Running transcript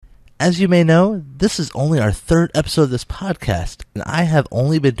As you may know, this is only our third episode of this podcast, and I have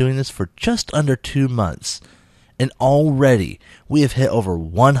only been doing this for just under 2 months. And already, we have hit over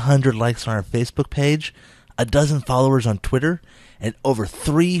 100 likes on our Facebook page, a dozen followers on Twitter, and over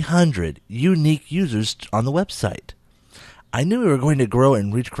 300 unique users on the website. I knew we were going to grow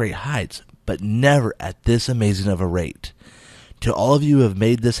and reach great heights, but never at this amazing of a rate. To all of you who have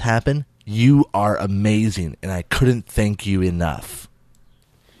made this happen, you are amazing, and I couldn't thank you enough.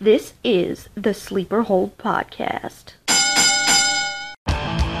 This is the Sleeper Hold Podcast.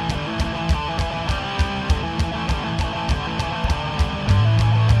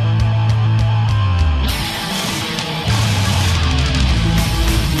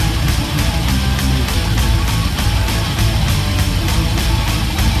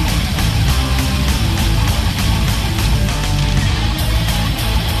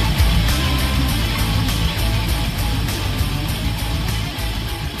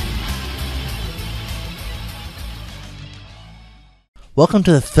 Welcome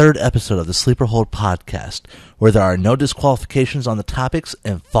to the third episode of the Sleeper Hold Podcast, where there are no disqualifications on the topics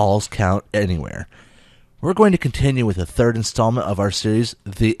and falls count anywhere. We're going to continue with the third installment of our series,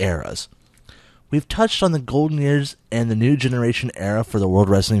 The Eras. We've touched on the golden years and the new generation era for the World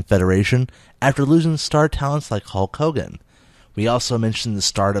Wrestling Federation after losing star talents like Hulk Hogan. We also mentioned the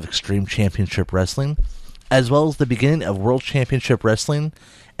start of Extreme Championship Wrestling, as well as the beginning of World Championship Wrestling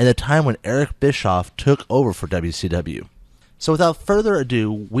and the time when Eric Bischoff took over for WCW. So without further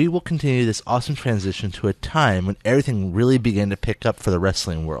ado, we will continue this awesome transition to a time when everything really began to pick up for the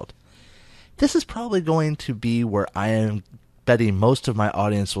wrestling world. This is probably going to be where I am betting most of my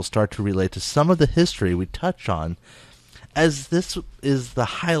audience will start to relate to some of the history we touch on, as this is the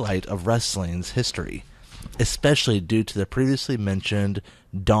highlight of wrestling's history, especially due to the previously mentioned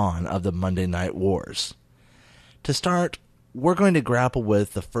dawn of the Monday Night Wars. To start, we're going to grapple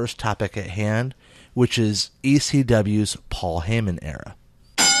with the first topic at hand, which is ECW's Paul Heyman era.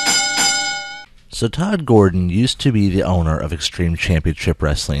 So Todd Gordon used to be the owner of Extreme Championship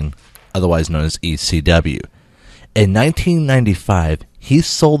Wrestling, otherwise known as ECW. In 1995, he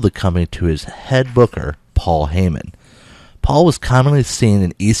sold the company to his head booker, Paul Heyman. Paul was commonly seen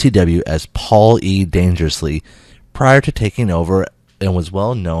in ECW as Paul E. Dangerously prior to taking over, and was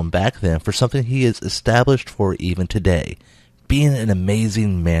well known back then for something he is established for even today, being an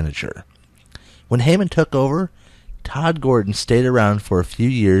amazing manager. When Heyman took over, Todd Gordon stayed around for a few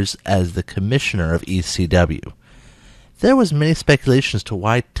years as the commissioner of ECW. There was many speculations to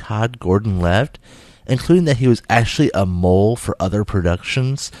why Todd Gordon left, including that he was actually a mole for other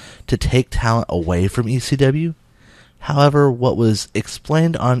productions to take talent away from ECW. However, what was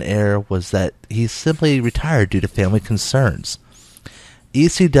explained on air was that he simply retired due to family concerns.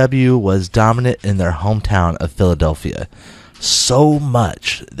 ECW was dominant in their hometown of Philadelphia, so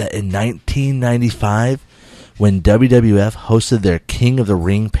much that in 1995, when WWF hosted their King of the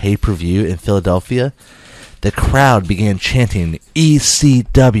Ring pay-per-view in Philadelphia, the crowd began chanting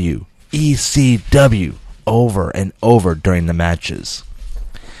ECW, ECW over and over during the matches.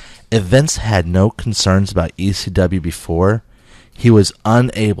 If Vince had no concerns about ECW before, he was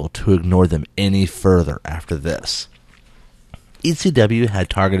unable to ignore them any further after this. ECW had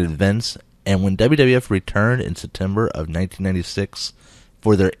targeted Vince, and when WWF returned in September of 1996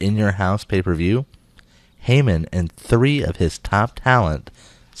 for their In Your House pay-per-view, Heyman and 3 of his top talent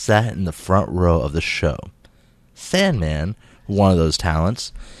sat in the front row of the show. Sandman, one of those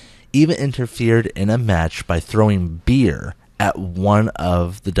talents, even interfered in a match by throwing beer at one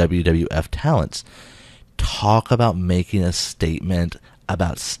of the WWF talents. Talk about making a statement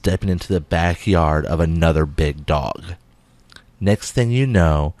about stepping into the backyard of another big dog. Next thing you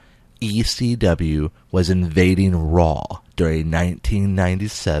know, ECW was invading Raw during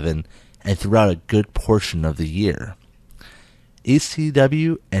 1997 and throughout a good portion of the year.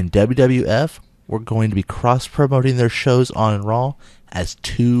 ECW and WWF were going to be cross-promoting their shows on Raw as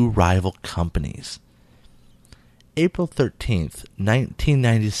 2 rival companies. April 13th,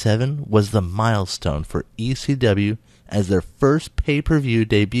 1997 was the milestone for ECW as their first pay-per-view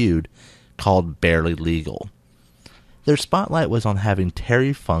debuted, called Barely Legal. Their spotlight was on having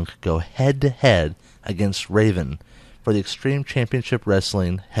Terry Funk go head-to-head against Raven for the Extreme Championship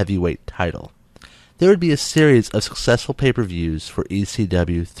Wrestling heavyweight title. There would be a series of successful pay-per-views for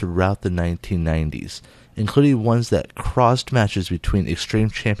ECW throughout the 1990s, including ones that crossed matches between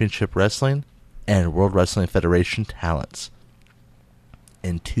Extreme Championship Wrestling and World Wrestling Federation talents.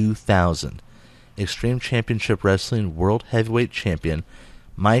 In 2000, Extreme Championship Wrestling World Heavyweight Champion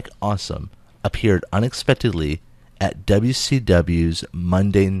Mike Awesome appeared unexpectedly at WCW's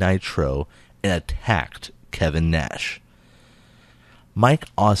Monday Nitro and attacked Kevin Nash. Mike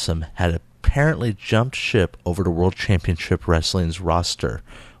Awesome had apparently jumped ship over to World Championship Wrestling's roster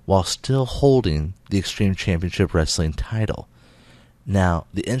while still holding the Extreme Championship Wrestling title. Now,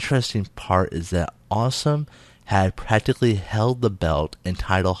 the interesting part is that Awesome had practically held the belt and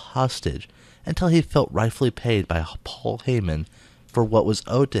title hostage until he felt rightfully paid by Paul Heyman for what was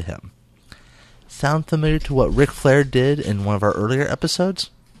owed to him. Sound familiar to what Ric Flair did in one of our earlier episodes?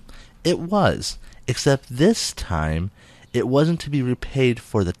 It was, except this time it wasn't to be repaid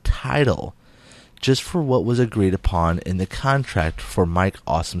for the title, just for what was agreed upon in the contract for Mike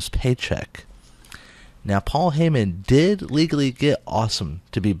Awesome's paycheck. Now, Paul Heyman did legally get Awesome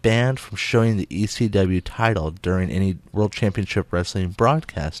to be banned from showing the ECW title during any World Championship Wrestling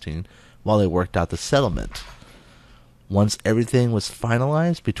broadcasting while they worked out the settlement. Once everything was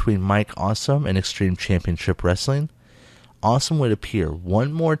finalized between Mike Awesome and Extreme Championship Wrestling, Awesome would appear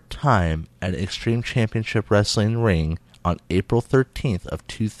one more time at Extreme Championship Wrestling ring on April 13th of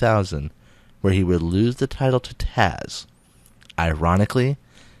 2000, where he would lose the title to Taz. Ironically,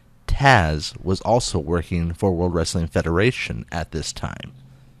 Taz was also working for World Wrestling Federation at this time.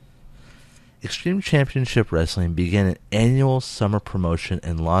 Extreme Championship Wrestling began an annual summer promotion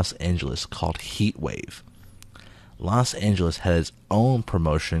in Los Angeles called Heatwave. Los Angeles had its own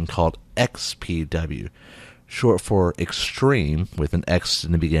promotion called XPW, short for Extreme, with an X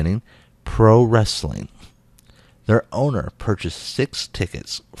in the beginning, Pro Wrestling. Their owner purchased 6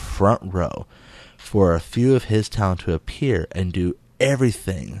 tickets, front row, for a few of his talent to appear and do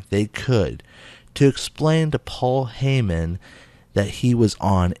everything they could to explain to Paul Heyman that he was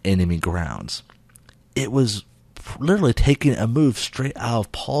on enemy grounds. It was literally taking a move straight out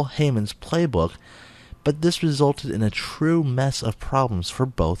of Paul Heyman's playbook, but this resulted in a true mess of problems for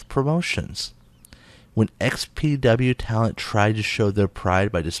both promotions. When XPW talent tried to show their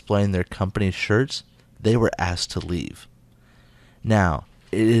pride by displaying their company shirts, they were asked to leave. Now,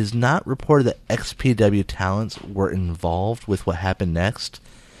 it is not reported that XPW talents were involved with what happened next,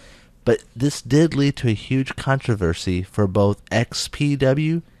 but this did lead to a huge controversy for both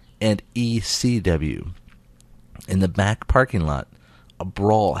XPW and ECW. In the back parking lot, a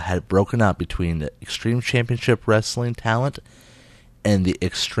brawl had broken out between the Extreme Championship Wrestling talent and the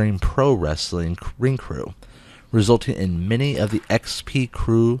Extreme Pro Wrestling ring crew, resulting in many of the XP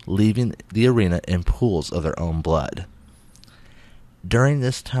crew leaving the arena in pools of their own blood. During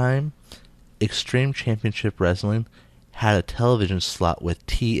this time, Extreme Championship Wrestling had a television slot with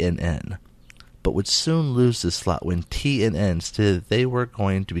TNN, but would soon lose this slot when TNN stated they were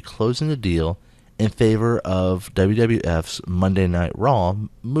going to be closing the deal in favor of WWF's Monday Night Raw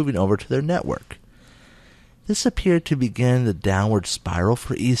moving over to their network. This appeared to begin the downward spiral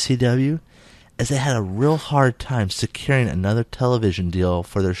for ECW, as they had a real hard time securing another television deal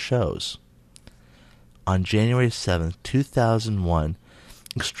for their shows. On January 7, 2001,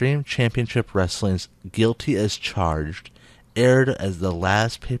 Extreme Championship Wrestling's Guilty as Charged aired as the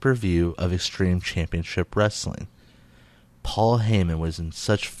last pay-per-view of Extreme Championship Wrestling. Paul Heyman was in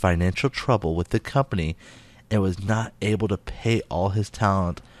such financial trouble with the company and was not able to pay all his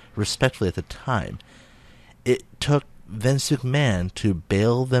talent respectfully at the time. It took Vince McMahon to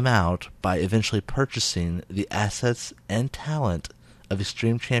bail them out by eventually purchasing the assets and talent of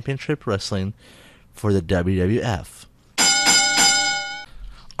Extreme Championship Wrestling for the WWF.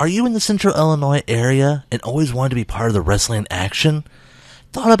 Are you in the Central Illinois area and always wanted to be part of the wrestling action?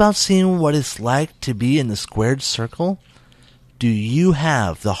 Thought about seeing what it's like to be in the squared circle? Do you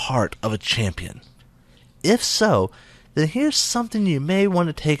have the heart of a champion? If so, then here's something you may want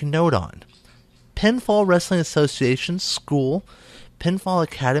to take note on. Pinfall Wrestling Association's school, Pinfall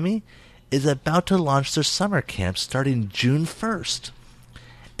Academy, is about to launch their summer camp starting June 1st.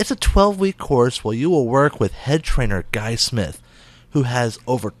 It's a 12-week course where you will work with head trainer Guy Smith, who has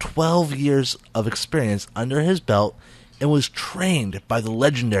over 12 years of experience under his belt and was trained by the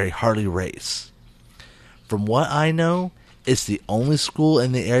legendary Harley Race. From what I know, it's the only school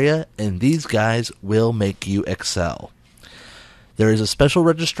in the area, and these guys will make you excel. There is a special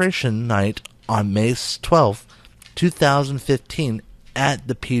registration night on May 12, 2015 at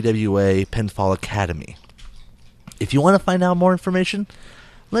the PWA Pinfall Academy. If you want to find out more information,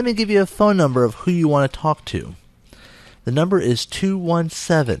 let me give you a phone number of who you want to talk to. The number is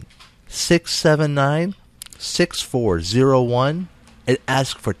 217-679-6401 and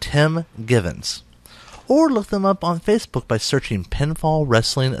ask for Tim Givens. Or look them up on Facebook by searching Pinfall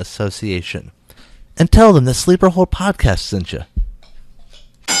Wrestling Association. And tell them the Sleeper Hold Podcast sent you.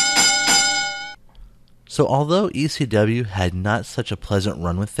 So although ECW had not such a pleasant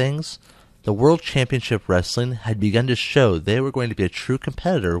run with things, the World Championship Wrestling had begun to show they were going to be a true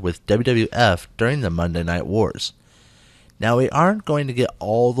competitor with WWF during the Monday Night Wars. Now, we aren't going to get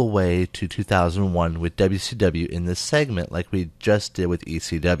all the way to 2001 with WCW in this segment like we just did with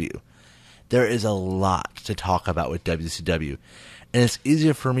ECW. There is a lot to talk about with WCW, and it's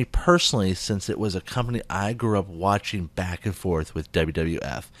easier for me personally since it was a company I grew up watching back and forth with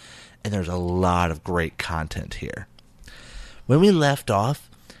WWF, and there's a lot of great content here. When we left off,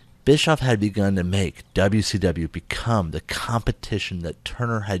 Bischoff had begun to make WCW become the competition that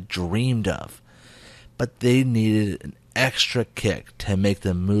Turner had dreamed of, but they needed an extra kick to make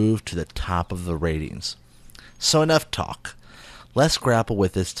them move to the top of the ratings. So enough talk. Let's grapple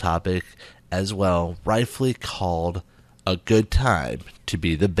with this topic as well, rightfully called a good time to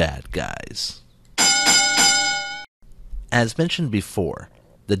be the bad guys. As mentioned before,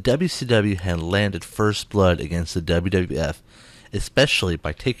 the WCW had landed first blood against the WWF, especially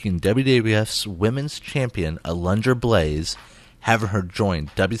by taking WWF's women's champion Alundra Blaze, having her join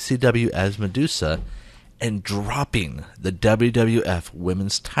WCW as Medusa, and dropping the WWF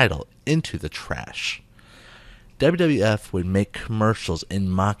women's title into the trash. WWF would make commercials in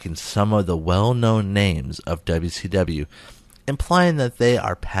mocking some of the well-known names of WCW, implying that they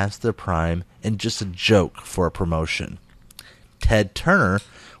are past their prime and just a joke for a promotion. Ted Turner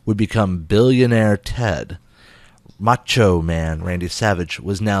would become Billionaire Ted. Macho Man Randy Savage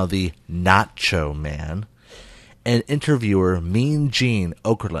was now the Nacho Man, and interviewer Mean Gene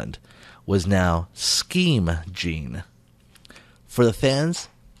Okerlund was now Scheme Gene. For the fans,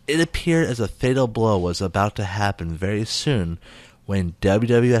 it appeared as a fatal blow was about to happen very soon when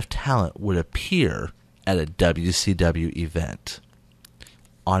WWF talent would appear at a WCW event.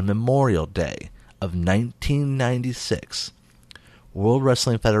 On Memorial Day of 1996, World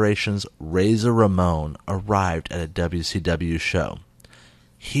Wrestling Federation's Razor Ramon arrived at a WCW show.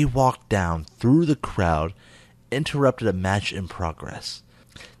 He walked down through the crowd, interrupted a match in progress.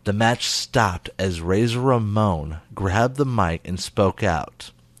 The match stopped as Razor Ramon grabbed the mic and spoke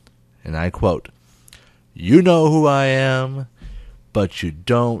out, and I quote, "You know who I am, but you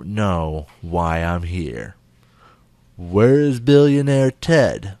don't know why I'm here. Where is Billionaire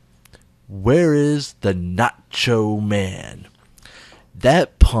Ted? Where is the Nacho Man?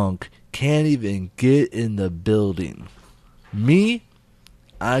 That punk can't even get in the building. Me,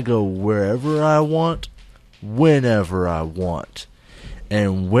 I go wherever I want, whenever I want.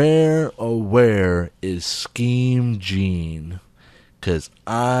 And where, oh where is Scheme Gene? 'Cause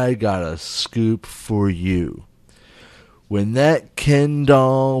I got a scoop for you. When that Ken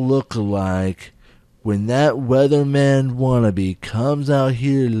doll look-alike, when that weatherman wannabe comes out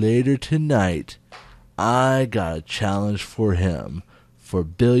here later tonight, I got a challenge for him. For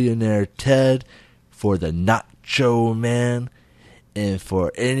Billionaire Ted, for the Nacho Man, and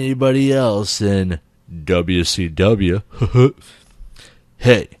for anybody else in WCW.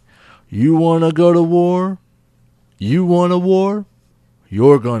 Hey, you want to go to war? You want a war?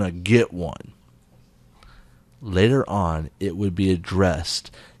 You're going to get one." Later on, it would be addressed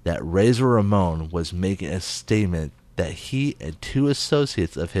that Razor Ramon was making a statement that he and two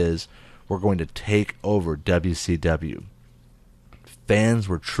associates of his were going to take over WCW. Fans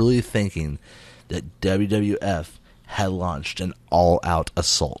were truly thinking that WWF had launched an all-out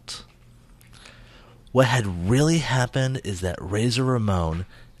assault. What had really happened is that Razor Ramon,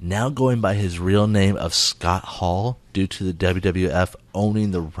 now going by his real name of Scott Hall due to the WWF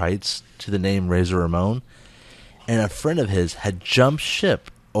owning the rights to the name Razor Ramon, and a friend of his had jumped ship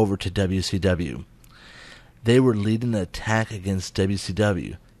over to WCW. They were leading an attack against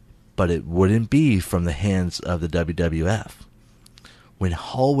WCW, but it wouldn't be from the hands of the WWF. When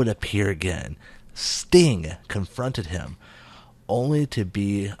Hall would appear again, Sting confronted him, only to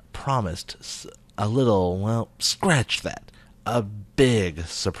be promised a little, well, scratch that, a big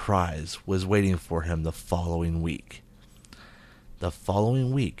surprise was waiting for him the following week. The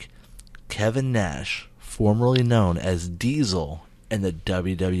following week, Kevin Nash, formerly known as Diesel, and the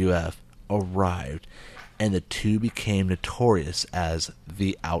WWF arrived, and the two became notorious as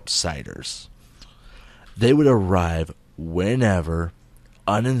the Outsiders. They would arrive whenever,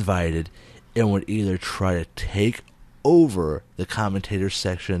 uninvited, and would either try to take over the commentators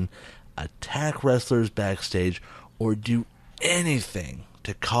section, attack wrestlers backstage, or do anything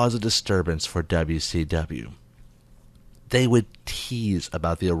to cause a disturbance for WCW. They would tease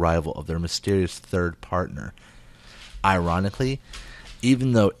about the arrival of their mysterious third partner. Ironically,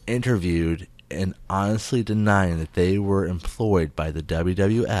 even though interviewed and honestly denying that they were employed by the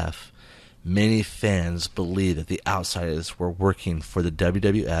WWF, many fans believe that the Outsiders were working for the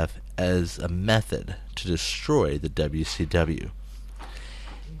WWF as a method to destroy the WCW.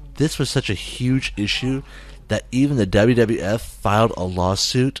 This was such a huge issue that even the WWF filed a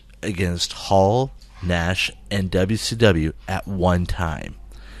lawsuit against Hall, Nash, and WCW at one time.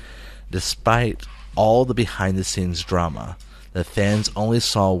 Despite all the behind-the-scenes drama, the fans only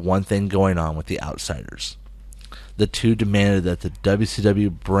saw one thing going on with the Outsiders. The two demanded that the WCW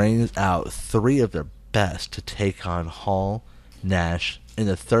brings out three of their best to take on Hall, Nash, and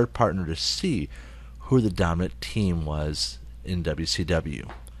the third partner to see who the dominant team was in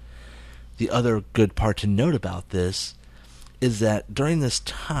WCW. The other good part to note about this is that during this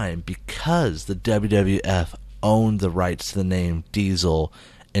time, because the WWF owned the rights to the name Diesel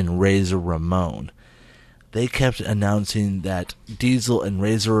and Razor Ramon, they kept announcing that Diesel and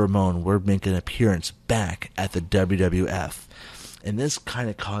Razor Ramon were making an appearance back at the WWF. And this kind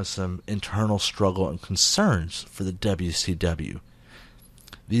of caused some internal struggle and concerns for the WCW.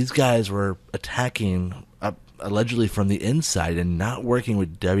 These guys were attacking allegedly from the inside and not working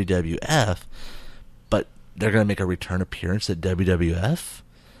with WWF, but they're going to make a return appearance at WWF?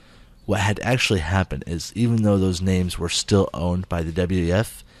 What had actually happened is, even though those names were still owned by the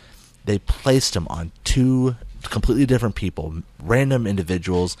WWF, they placed them on two completely different people, random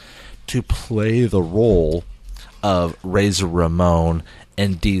individuals, to play the role of Razor Ramon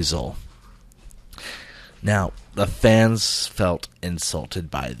and Diesel. Now, the fans felt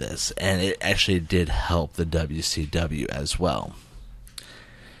insulted by this, and it actually did help the WCW as well.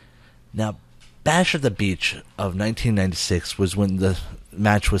 Now, Bash at the Beach of 1996 was when the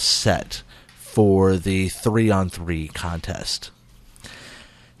match was set for the 3-on-3 contest.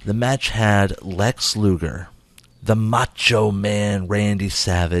 The match had Lex Luger, the Macho Man Randy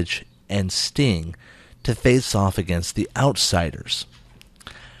Savage, and Sting to face off against the Outsiders.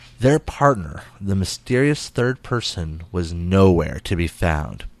 Their partner, the mysterious third person, was nowhere to be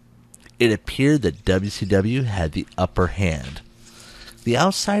found. It appeared that WCW had the upper hand. The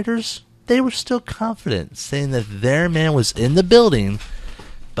Outsiders, they were still confident, saying that their man was in the building,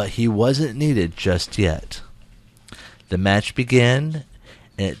 but he wasn't needed just yet. The match began,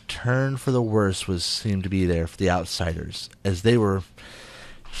 and it turned for the worse seemed to be there for the Outsiders, as they were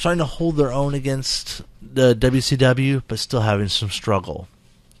starting to hold their own against the WCW, but still having some struggle.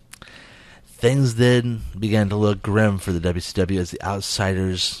 Things then began to look grim for the WCW as the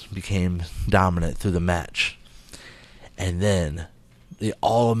Outsiders became dominant through the match. And then the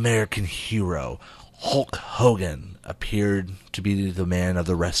All-American hero, Hulk Hogan, appeared to be the man of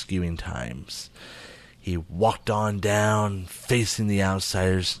the rescuing times. He walked on down, facing the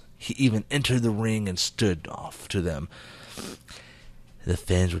Outsiders. He even entered the ring and stood off to them. The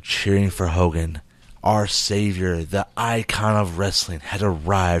fans were cheering for Hogan. Our savior, the icon of wrestling, had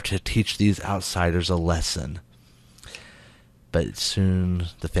arrived to teach these Outsiders a lesson. But soon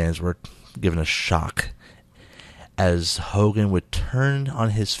the fans were given a shock as Hogan would turn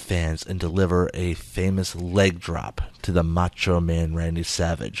on his fans and deliver a famous leg drop to the Macho Man Randy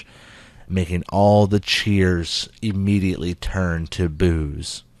Savage, making all the cheers immediately turn to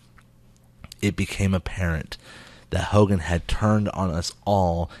boos. It became apparent that Hogan had turned on us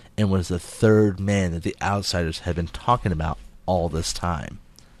all and was the third man that the Outsiders had been talking about all this time.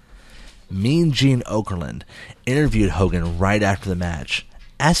 Mean Gene Okerlund interviewed Hogan right after the match,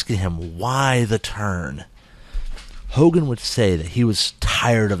 asking him why the turn. Hogan would say that he was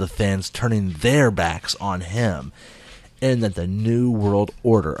tired of the fans turning their backs on him, and that the new world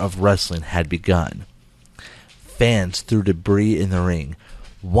order of wrestling had begun. Fans threw debris in the ring.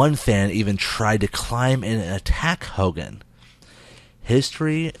 One fan even tried to climb in and attack Hogan.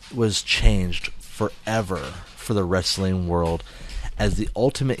 History was changed forever for the wrestling world as the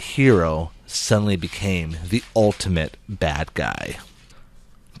ultimate hero suddenly became the ultimate bad guy.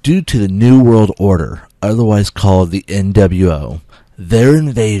 Due to the New World Order, otherwise called the NWO, their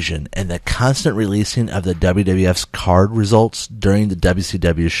invasion and the constant releasing of the WWF's card results during the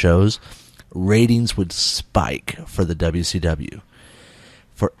WCW shows, ratings would spike for the WCW.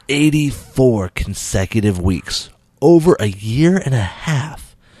 For 84 consecutive weeks, over a year and a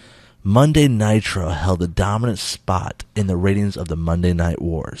half, Monday Nitro held the dominant spot in the ratings of the Monday Night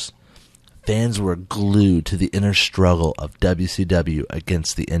Wars. Fans were glued to the inner struggle of WCW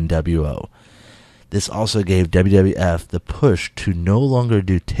against the NWO. This also gave WWF the push to no longer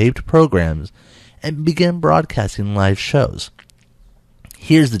do taped programs and begin broadcasting live shows.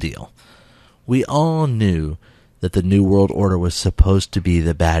 Here's the deal. We all knew that the New World Order was supposed to be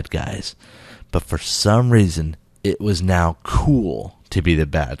the bad guys, but for some reason, it was now cool to be the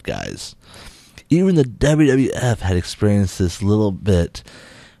bad guys. Even the WWF had experienced this little bit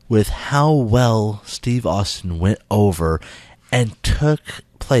with how well Steve Austin went over and took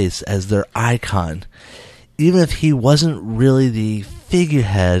place as their icon, even if he wasn't really the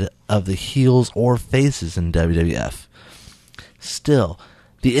figurehead of the heels or faces in WWF. Still,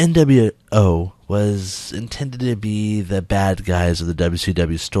 The NWO was intended to be the bad guys of the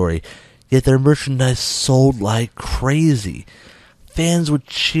WCW story, yet their merchandise sold like crazy. Fans would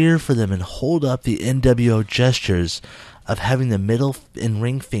cheer for them and hold up the NWO gestures of having the middle and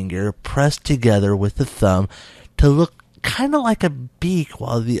ring finger pressed together with the thumb to look kind of like a beak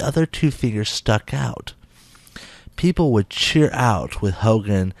while the other two fingers stuck out. People would cheer out with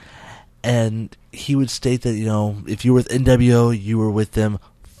Hogan, and he would state that, if you were with NWO, you were with them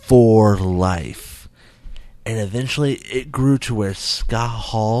for life. And eventually it grew to where Scott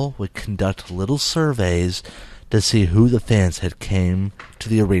Hall would conduct little surveys to see who the fans had came to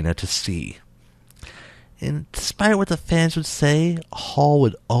the arena to see. And despite what the fans would say, Hall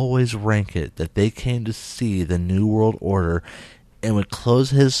would always rank it that they came to see the New World Order, and would close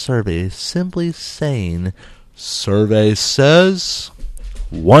his survey simply saying, "Survey says,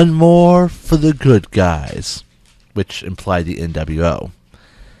 one more for the good guys," which implied the NWO.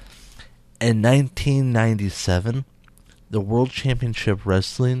 In 1997, the World Championship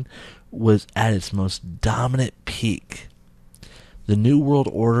Wrestling was at its most dominant peak. The New World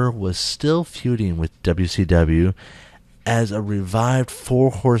Order was still feuding with WCW, as a revived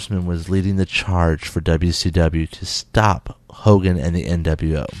Four Horsemen was leading the charge for WCW to stop Hogan and the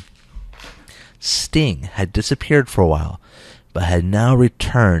NWO. Sting had disappeared for a while, but had now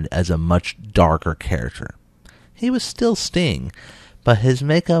returned as a much darker character. He was still Sting, but his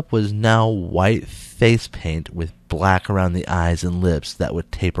makeup was now white face paint with black around the eyes and lips that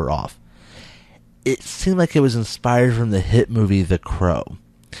would taper off. It seemed like it was inspired from the hit movie The Crow.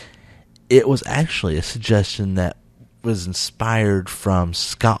 It was actually a suggestion that was inspired from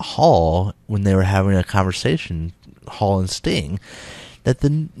Scott Hall when they were having a conversation, Hall and Sting, that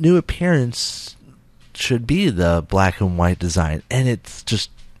the new appearance should be the black and white design, and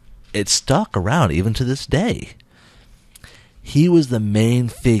it stuck around even to this day. He was the main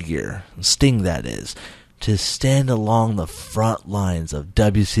figure, Sting that is, to stand along the front lines of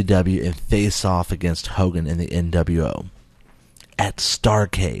WCW and face off against Hogan and the NWO. At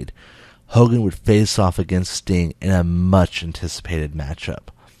Starrcade, Hogan would face off against Sting in a much anticipated matchup.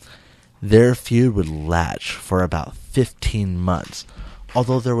 Their feud would last for about 15 months,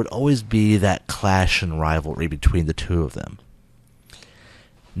 although there would always be that clash and rivalry between the two of them.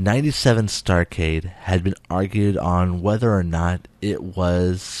 97 Starrcade had been argued on whether or not it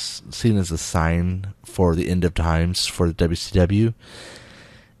was seen as a sign for the end of times for the WCW.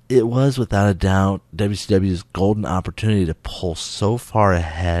 It was, without a doubt, WCW's golden opportunity to pull so far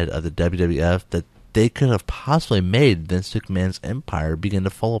ahead of the WWF that they could have possibly made Vince McMahon's empire begin to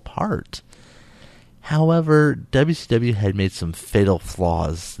fall apart. However, WCW had made some fatal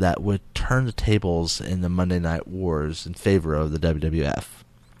flaws that would turn the tables in the Monday Night Wars in favor of the WWF.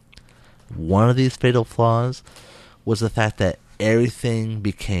 One of these fatal flaws was the fact that everything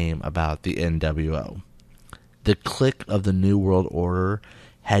became about the NWO. The clique of the New World Order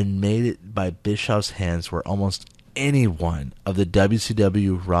had made it by Bischoff's hands where almost anyone of the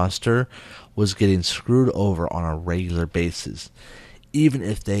WCW roster was getting screwed over on a regular basis, even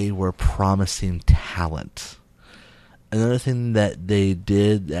if they were promising talent. Another thing that they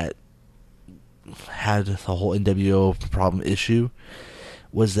did that had the whole NWO problem issue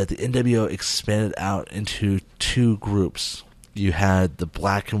was that the NWO expanded out into two groups. You had the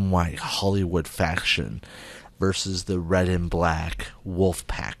black and white Hollywood faction versus the red and black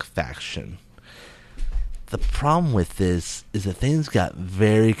Wolfpack faction. The problem with this is that things got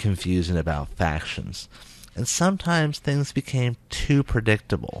very confusing about factions, and sometimes things became too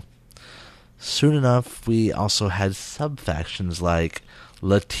predictable. Soon enough, we also had sub-factions like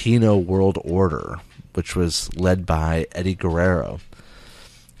Latino World Order, which was led by Eddie Guerrero.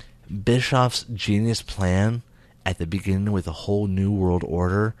 Bischoff's genius plan at the beginning with the whole New World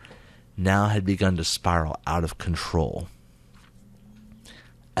Order now had begun to spiral out of control.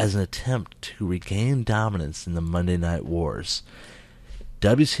 As an attempt to regain dominance in the Monday Night Wars,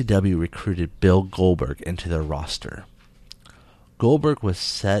 WCW recruited Bill Goldberg into their roster. Goldberg was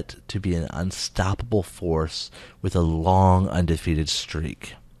set to be an unstoppable force with a long undefeated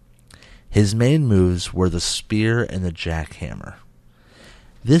streak. His main moves were the spear and the jackhammer.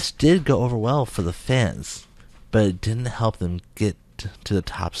 This did go over well for the fans, but it didn't help them get to the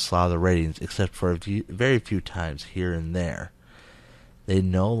top slot of the ratings except for very few times here and there. They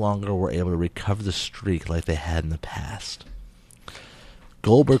no longer were able to recover the streak like they had in the past.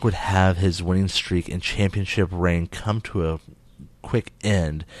 Goldberg would have his winning streak and championship reign come to a quick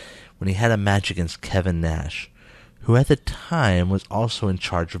end when he had a match against Kevin Nash, who at the time was also in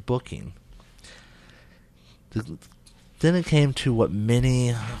charge of booking. Then it came to what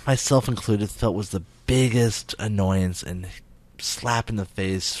many, myself included, felt was the biggest annoyance and slap in the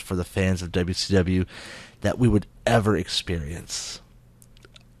face for the fans of WCW that we would ever experience.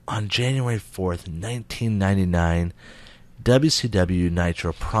 On January 4th, 1999, WCW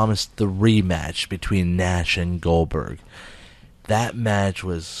Nitro promised the rematch between Nash and Goldberg. That match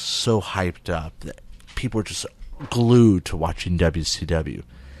was so hyped up that people were just glued to watching WCW.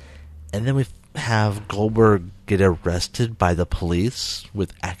 And then we have Goldberg get arrested by the police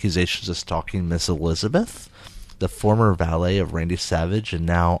with accusations of stalking Miss Elizabeth, the former valet of Randy Savage and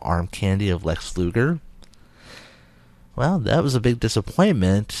now arm candy of Lex Luger. Well, that was a big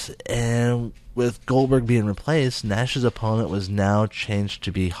disappointment, and with Goldberg being replaced, Nash's opponent was now changed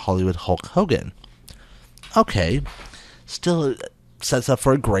to be Hollywood Hulk Hogan. Okay, still sets up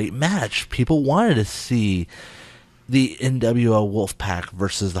for a great match. People wanted to see the NWO Wolfpack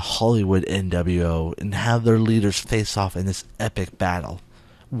versus the Hollywood NWO and have their leaders face off in this epic battle.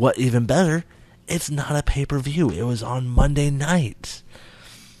 What even better, it's not a pay-per-view. It was on Monday night.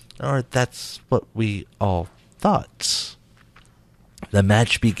 Or that's what we all thought. The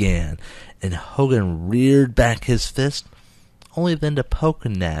match began, and Hogan reared back his fist, only then to poke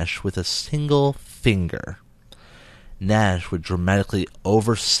Nash with a single finger. Nash would dramatically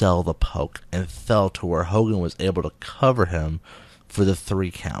oversell the poke and fell to where Hogan was able to cover him for the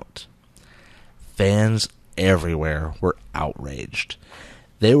 3 count. Fans everywhere were outraged.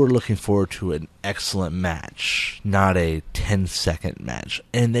 They were looking forward to an excellent match, not a 10-second match,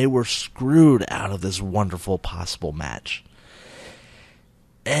 and they were screwed out of this wonderful possible match.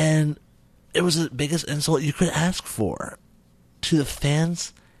 And it was the biggest insult you could ask for. To the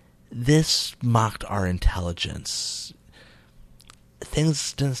fans, this mocked our intelligence.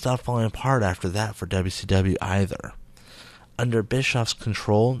 Things didn't stop falling apart after that for WCW either. Under Bischoff's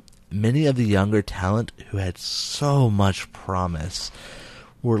control, many of the younger talent who had so much promise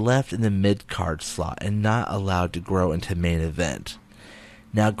were left in the mid-card slot and not allowed to grow into main event.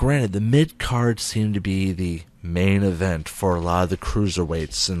 Now granted, the mid-card seemed to be the main event for a lot of the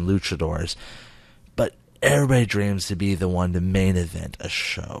cruiserweights and luchadors, but everybody dreams to be the one to main event a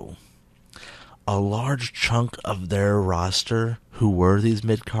show. A large chunk of their roster, who were these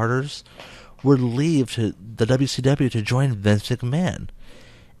mid-carders, would leave to the WCW to join Vince McMahon.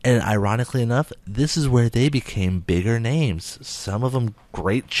 And ironically enough, this is where they became bigger names. Some of them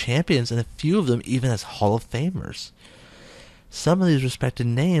great champions, and a few of them even as Hall of Famers. Some of these respected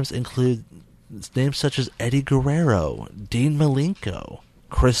names include names such as Eddie Guerrero, Dean Malenko,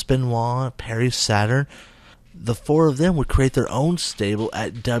 Chris Benoit, Perry Saturn. The 4 of them would create their own stable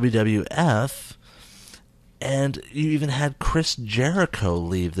at WWF, and you even had Chris Jericho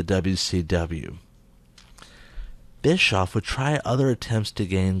leave the WCW. Bischoff would try other attempts to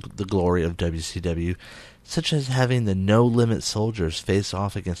gain the glory of WCW, such as having the No Limit Soldiers face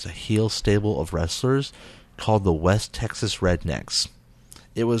off against a heel stable of wrestlers called the West Texas Rednecks.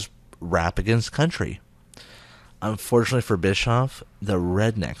 It was rap against country. Unfortunately for Bischoff, the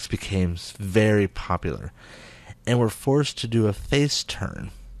Rednecks became very popular and were forced to do a face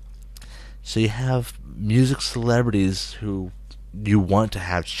turn. So you have music celebrities who you want to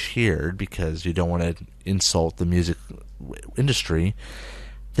have cheered because you don't want to insult the music industry,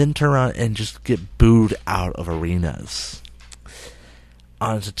 then turn around and just get booed out of arenas.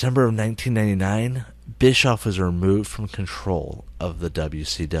 On September of 1999, Bischoff was removed from control of the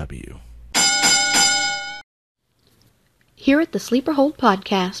WCW. Here at the Sleeper Hold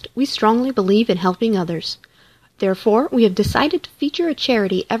Podcast, we strongly believe in helping others. Therefore, we have decided to feature a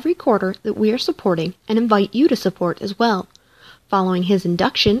charity every quarter that we are supporting and invite you to support as well. Following his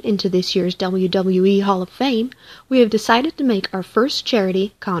induction into this year's WWE Hall of Fame, we have decided to make our first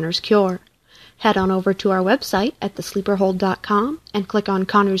charity Connor's Cure. Head on over to our website at thesleeperhold.com and click on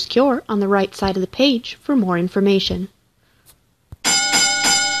Connor's Cure on the right side of the page for more information.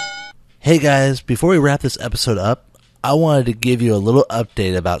 Hey guys, before we wrap this episode up, I wanted to give you a little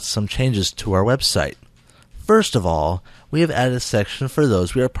update about some changes to our website. First of all, we have added a section for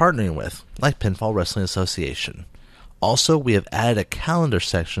those we are partnering with, like Pinfall Wrestling Association. Also, we have added a calendar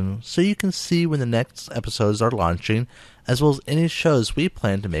section so you can see when the next episodes are launching, as well as any shows we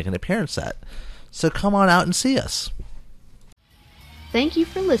plan to make an appearance at. So come on out and see us. Thank you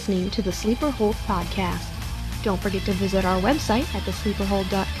for listening to the Sleeper Hold Podcast. Don't forget to visit our website at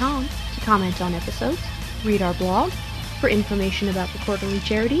thesleeperhold.com to comment on episodes, read our blog, for information about the quarterly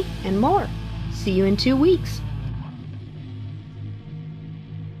charity, and more. See you in 2 weeks.